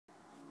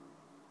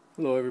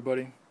Hello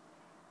everybody,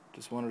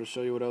 just wanted to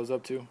show you what I was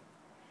up to.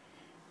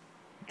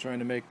 I'm trying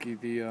to make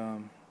the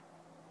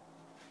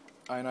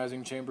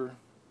ionizing chamber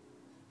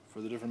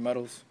for the different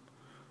metals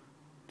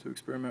to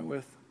experiment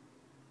with.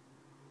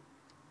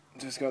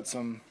 Just got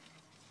some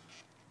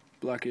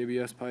black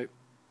ABS pipe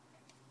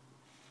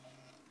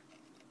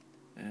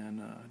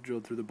and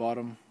drilled through the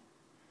bottom,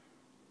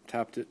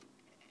 tapped it,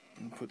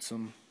 and put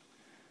some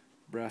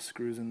brass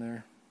screws in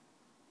there.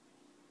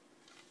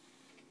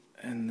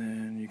 And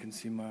then you can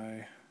see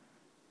my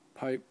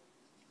pipe,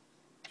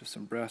 just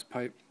some brass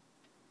pipe.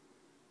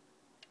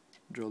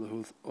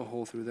 Drilled a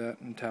hole through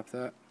that and tap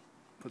that.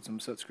 Put some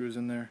set screws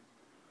in there.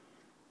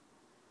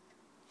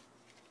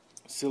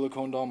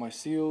 Siliconed all my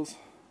seals.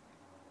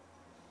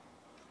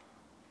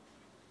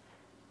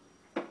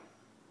 These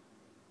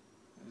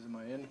are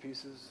my end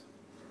pieces.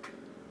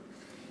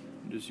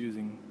 I'm just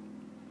using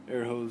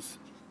air hose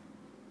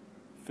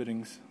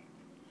fittings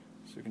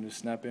so you can just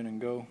snap in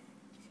and go.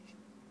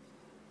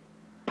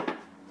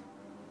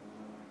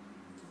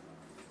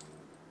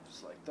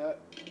 Just like that.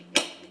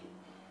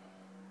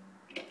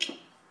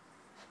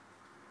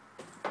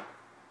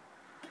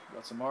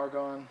 Got some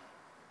argon.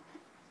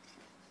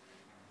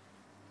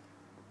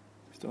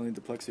 Still need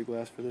the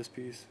plexiglass for this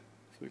piece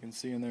so we can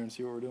see in there and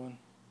see what we're doing.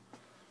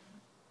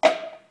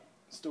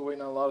 Still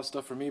waiting on a lot of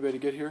stuff from eBay to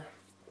get here,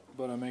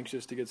 but I'm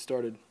anxious to get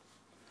started.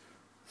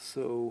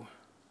 So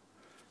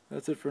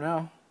that's it for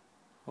now.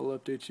 I'll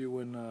update you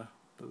when the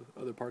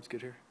other parts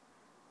get here.